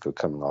San Francisco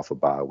coming off a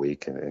bye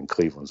week and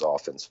Cleveland's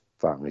offense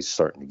finally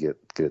starting to get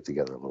it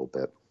together a little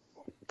bit.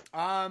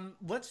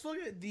 Let's look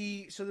at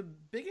the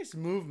biggest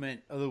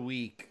movement of the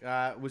week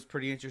was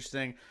pretty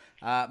interesting.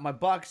 My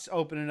Bucks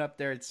opening up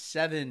there at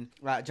 7,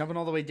 jumping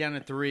all the way down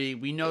to 3.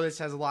 We know this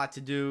has a lot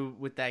to do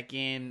with that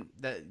game,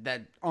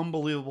 that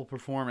unbelievable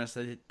performance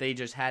that they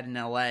just had in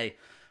LA.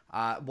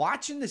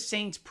 Watching the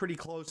Saints pretty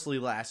closely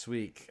last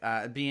week,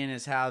 being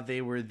as how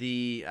they were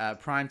the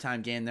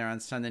primetime game there on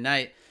Sunday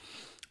night.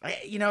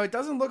 It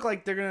doesn't look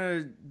like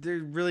they're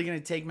really gonna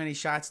take many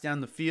shots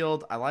down the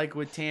field. I like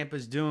what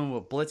Tampa's doing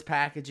with blitz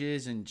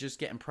packages and just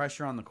getting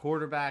pressure on the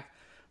quarterback.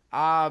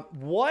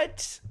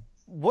 What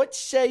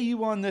say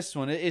you on this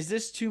one? Is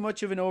this too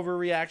much of an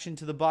overreaction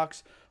to the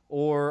Bucks,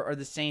 or are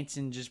the Saints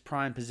in just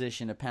prime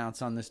position to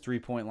pounce on this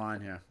 3-point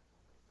line here?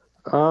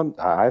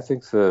 I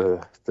think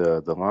the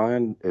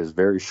line is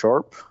very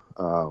sharp.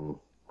 I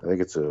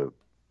think it's a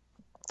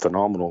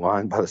phenomenal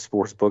line by the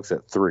sports books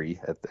at 3.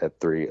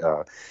 At 3,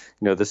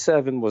 the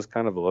 7 was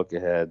kind of a look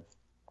ahead.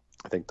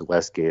 I think the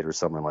Westgate or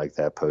something like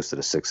that posted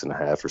a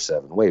 6.5 or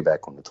 7 way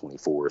back on the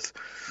 24th.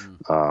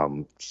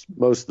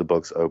 Most of the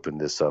books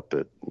opened this up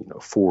at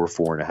 4,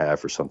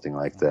 4.5 or something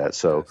like that.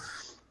 So,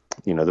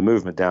 the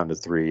movement down to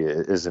 3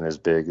 isn't as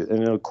big.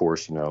 And of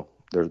course,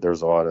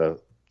 there's a lot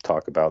of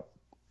talk about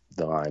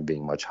the line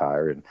being much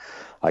higher. And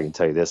I can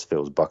tell you this, if it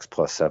was Bucks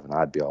 +7,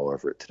 I'd be all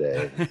over it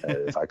today.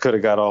 If I could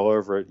have got all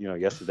over it,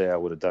 yesterday I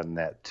would have done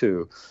that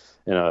too.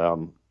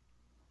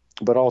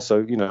 But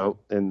also,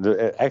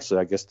 actually,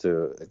 I guess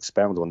to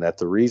expound on that,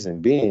 the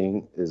reason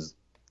being is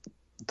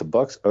the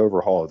Bucks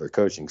overhaul of their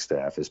coaching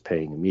staff is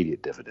paying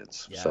immediate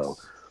dividends. Yes. So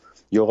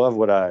you'll love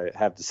what I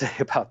have to say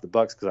about the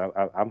Bucks, because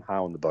I'm high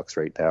on the Bucks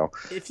right now.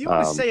 If you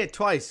want to say it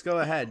twice, go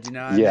ahead. Just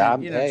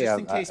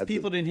in case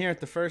people didn't hear it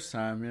the first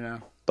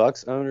time.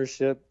 Bucks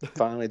ownership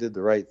finally did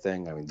the right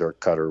thing. I mean, Dirk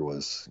Cutter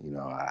was,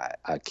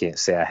 I can't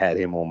say I had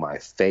him on my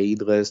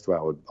fade list where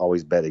I would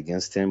always bet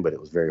against him, but it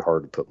was very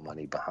hard to put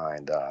money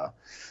behind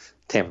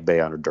Tampa Bay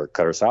under Dirk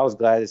Cutter. So I was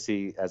glad to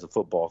see, as a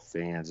football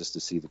fan, just to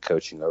see the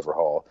coaching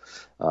overhaul.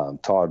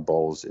 Todd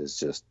Bowles has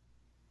just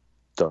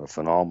done a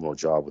phenomenal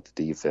job with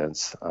the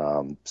defense.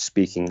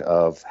 Speaking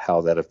of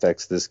how that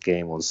affects this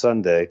game on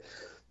Sunday,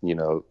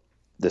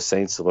 the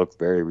Saints look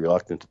very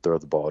reluctant to throw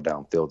the ball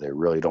downfield. They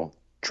really don't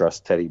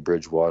trust Teddy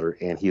Bridgewater,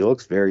 and he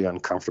looks very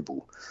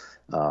uncomfortable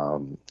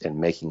in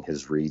making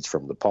his reads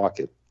from the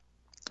pocket.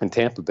 And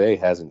Tampa Bay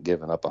hasn't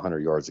given up 100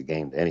 yards a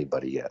game to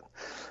anybody yet.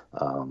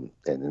 And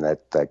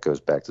that goes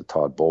back to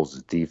Todd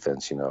Bowles'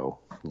 defense.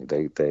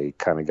 They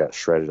kind of got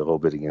shredded a little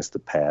bit against the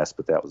pass,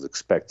 but that was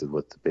expected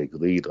with the big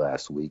lead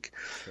last week.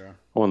 Sure.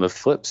 On the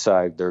flip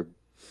side, they're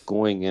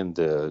going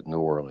into New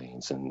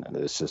Orleans, and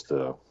it's just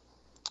a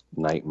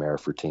nightmare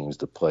for teams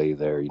to play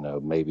there.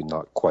 Maybe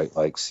not quite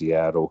like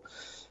Seattle.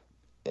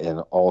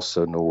 And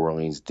also, New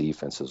Orleans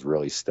defense has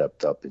really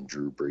stepped up in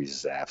Drew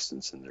Brees'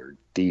 absence, and their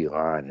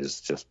D-line is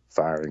just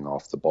firing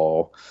off the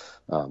ball.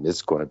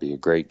 It's going to be a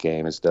great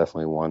game. It's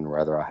definitely one,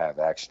 whether I have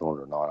action on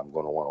it or not, I'm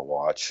going to want to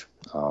watch.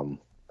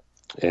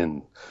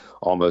 And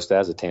almost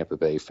as a Tampa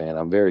Bay fan,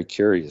 I'm very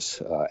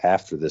curious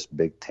after this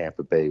big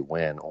Tampa Bay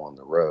win on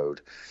the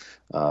road,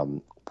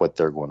 what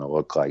they're going to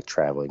look like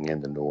traveling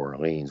into New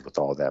Orleans with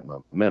all that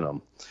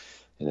momentum.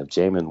 And if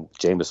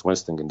Jameis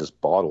Winston can just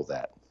bottle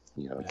that,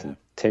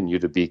 continue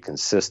to be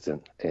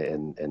consistent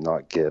and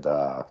not get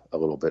a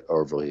little bit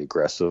overly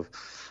aggressive,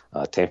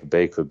 Tampa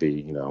Bay could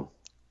be,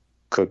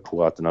 could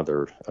pull out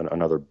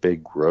another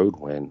big road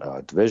win,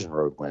 division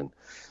road win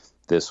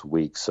this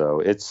week. So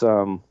it's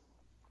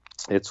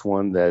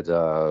one that's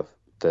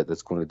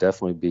going to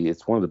definitely be,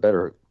 it's one of the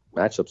better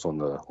matchups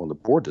on the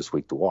board this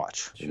week to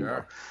watch.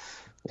 Sure.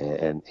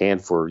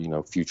 And for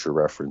future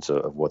reference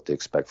of what to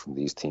expect from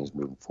these teams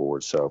moving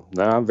forward. So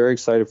I'm very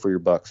excited for your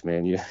Bucks,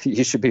 man.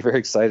 You should be very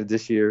excited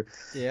this year.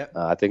 Yeah.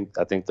 I think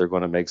they're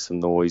going to make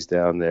some noise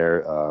down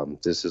there.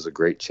 This is a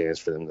great chance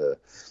for them to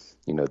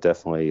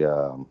definitely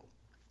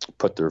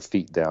put their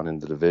feet down in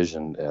the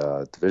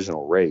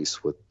divisional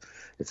race with,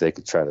 if they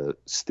could try to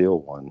steal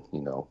one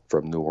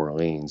from New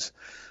Orleans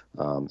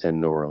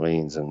in New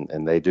Orleans,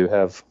 and they do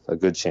have a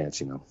good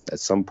chance. At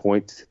some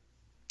point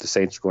the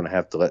Saints are going to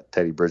have to let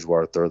Teddy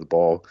Bridgewater throw the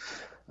ball.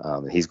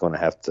 He's going to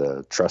have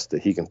to trust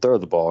that he can throw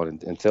the ball.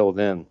 And until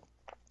then,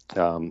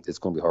 it's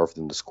going to be hard for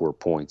them to score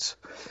points.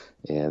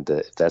 And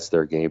if that's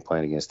their game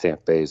plan against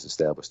Tampa Bay is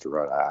established to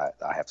run,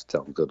 I have to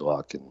tell them good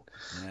luck. And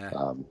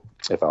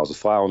if I was a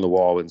fly on the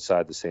wall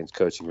inside the Saints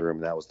coaching room,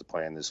 and that was the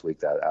plan this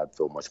week, I'd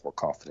feel much more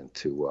confident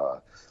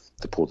to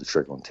pull the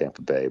trigger on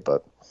Tampa Bay.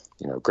 But,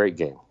 great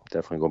game.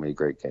 Definitely going to be a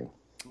great game.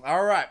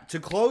 All right,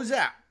 to close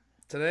out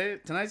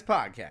tonight's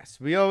podcast,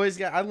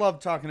 I love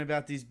talking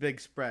about these big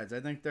spreads.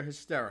 I think they're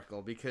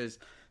hysterical because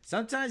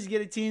sometimes you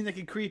get a team that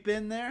can creep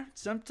in there.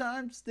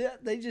 Sometimes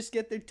they just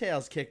get their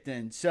tails kicked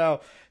in. So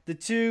the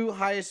two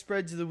highest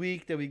spreads of the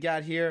week that we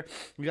got here,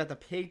 we got the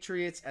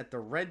Patriots at the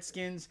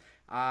Redskins.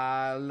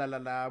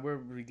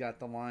 Where we got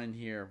the line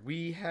here?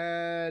 We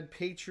had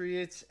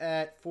Patriots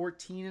at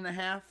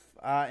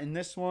 14.5 in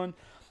this one,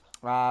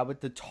 with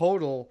the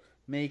total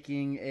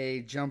making a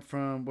jump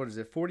from,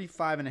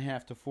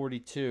 45.5 to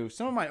 42.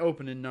 Some of my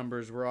opening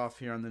numbers were off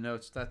here on the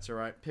notes. That's all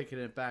right. Picking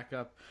it back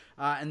up.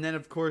 And then,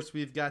 of course,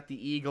 we've got the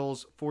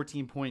Eagles,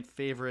 14-point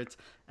favorites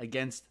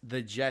against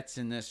the Jets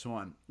in this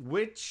one,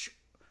 which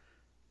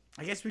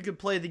I guess we could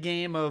play the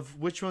game of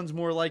which one's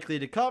more likely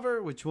to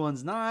cover, which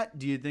one's not.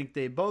 Do you think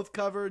they both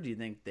cover? Do you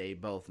think they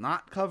both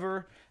not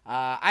cover?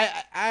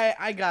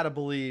 I got to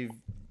believe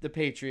the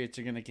Patriots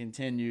are going to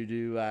continue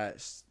to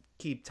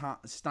keep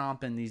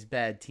stomping these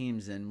bad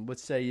teams in. What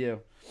say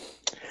you?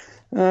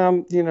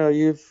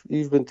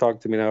 You've been talking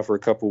to me now for a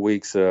couple of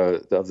weeks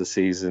of the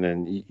season,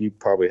 and you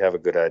probably have a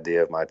good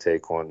idea of my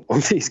take on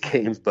these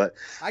games. But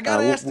I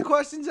gotta ask the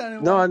questions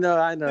anyway. No,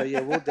 I know. Yeah,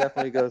 we'll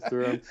definitely go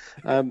through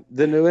them.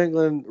 The New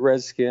England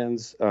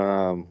Redskins.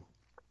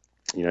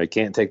 You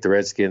can't take the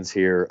Redskins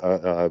here.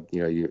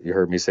 You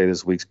heard me say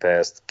this week's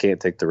past. Can't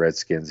take the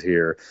Redskins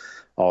here.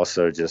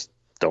 Also, just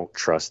don't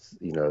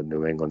trust,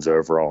 New England's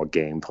overall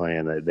game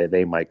plan.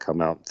 They might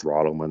come out and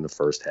throttle them in the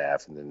first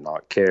half and then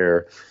not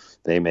care.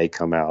 They may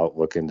come out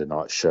looking to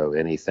not show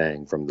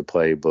anything from the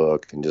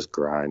playbook and just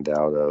grind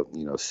out a,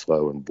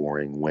 slow and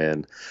boring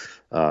win.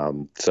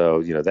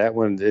 So that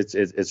one,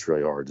 it's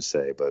really hard to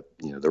say, but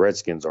the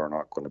Redskins are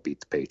not going to beat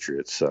the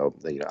Patriots. So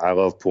I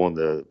love pulling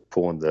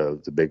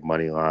the big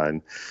money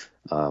line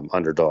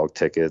underdog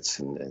tickets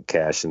and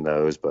cashing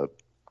those, but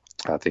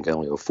I think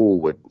only a fool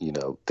would,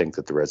 think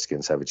that the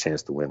Redskins have a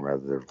chance to win,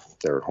 whether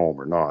they're at home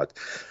or not.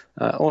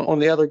 On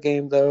the other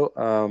game,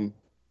 though,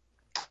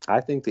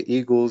 I think the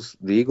Eagles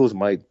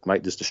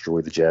might just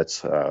destroy the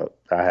Jets. I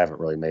haven't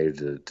really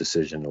made a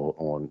decision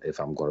on if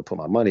I'm going to put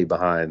my money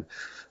behind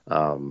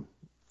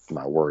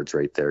my words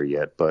right there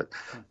yet, but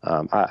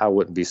I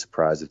wouldn't be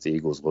surprised if the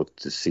Eagles look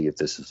to see if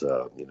this is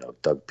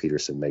Doug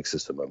Peterson makes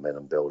this a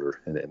momentum builder,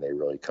 and they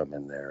really come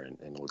in there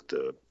and look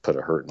to put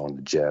a hurting on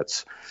the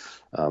Jets.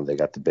 They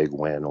got the big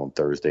win on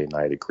Thursday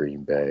night at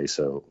Green Bay,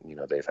 so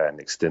they've had an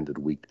extended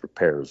week to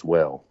prepare as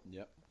well.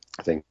 Yep.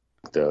 I think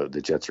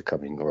the Jets are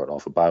coming right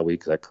off a bye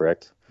week. Is that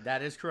correct?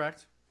 That is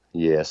correct.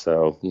 Yeah.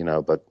 So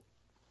but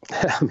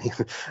I mean,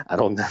 I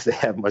don't know if they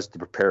have much to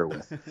prepare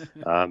with.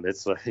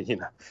 It's like,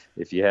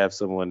 if you have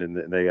someone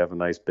and they have a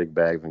nice big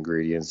bag of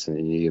ingredients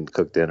and you can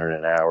cook dinner in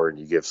an hour, and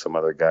you give some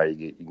other guy,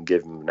 you can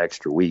give him an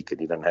extra week and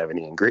he doesn't have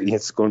any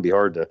ingredients, it's going to be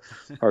hard to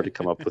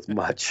come up with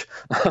much.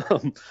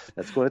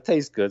 That's going to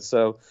taste good.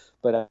 So,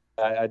 but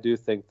I do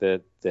think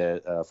that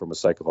from a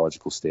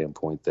psychological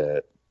standpoint,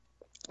 that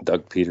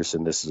Doug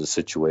Peterson, this is a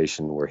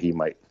situation where he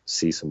might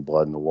see some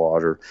blood in the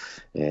water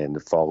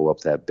and follow up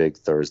that big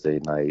Thursday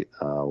night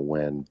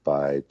win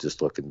by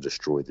just looking to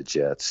destroy the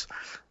Jets.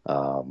 They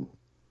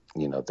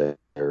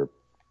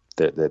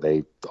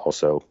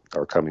also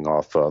are coming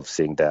off of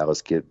seeing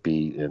Dallas get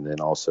beat and then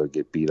also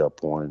get beat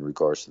up on in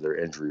regards to their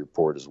injury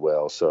report as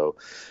well. So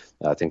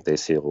I think they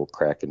see a little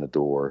crack in the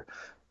door,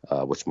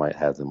 which might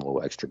have them a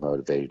little extra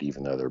motivated,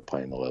 even though they're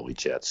playing the lowly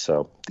Jets.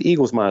 So the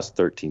Eagles minus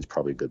 13 is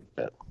probably a good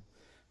bet.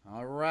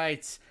 All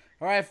right,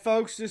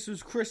 folks, this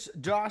was Chris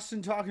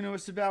Dawson talking to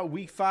us about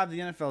Week 5 of the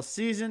NFL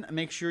season.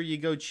 Make sure you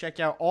go check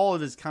out all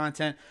of his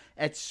content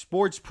at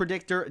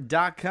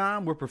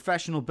sportspredictor.com, where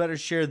professional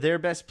bettors share their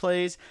best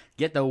plays.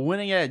 Get the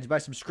winning edge by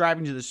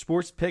subscribing to the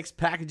Sports Picks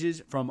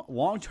packages from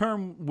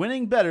long-term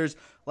winning bettors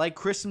like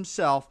Chris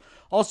himself.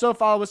 Also,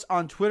 follow us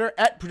on Twitter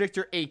at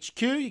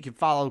PredictorHQ. You can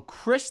follow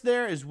Chris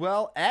there as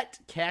well at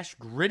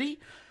CashGritty.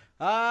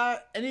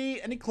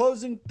 Any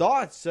closing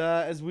thoughts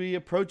as we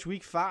approach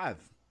Week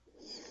 5?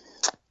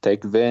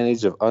 Take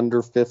advantage of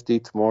under 50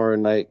 tomorrow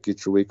night.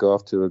 Get your week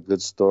off to a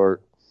good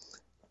start.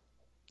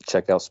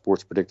 Check out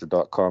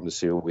sportspredictor.com to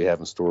see what we have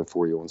in store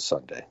for you on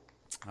Sunday.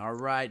 All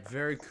right,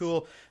 very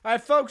cool. All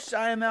right, folks,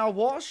 I am Al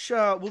Walsh.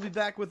 We'll be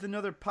back with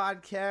another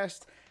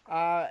podcast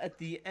at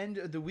the end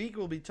of the week.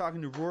 We'll be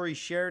talking to Rory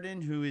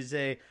Sheridan, who is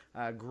a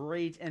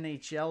great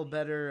NHL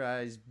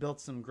bettor. He's built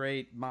some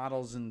great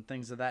models and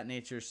things of that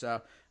nature.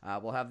 So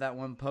we'll have that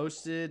one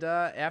posted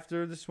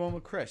after this one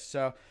with Chris.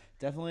 So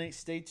definitely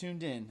stay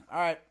tuned in. All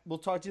right, we'll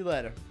talk to you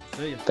later.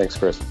 See you. Thanks,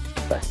 Chris.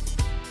 Bye.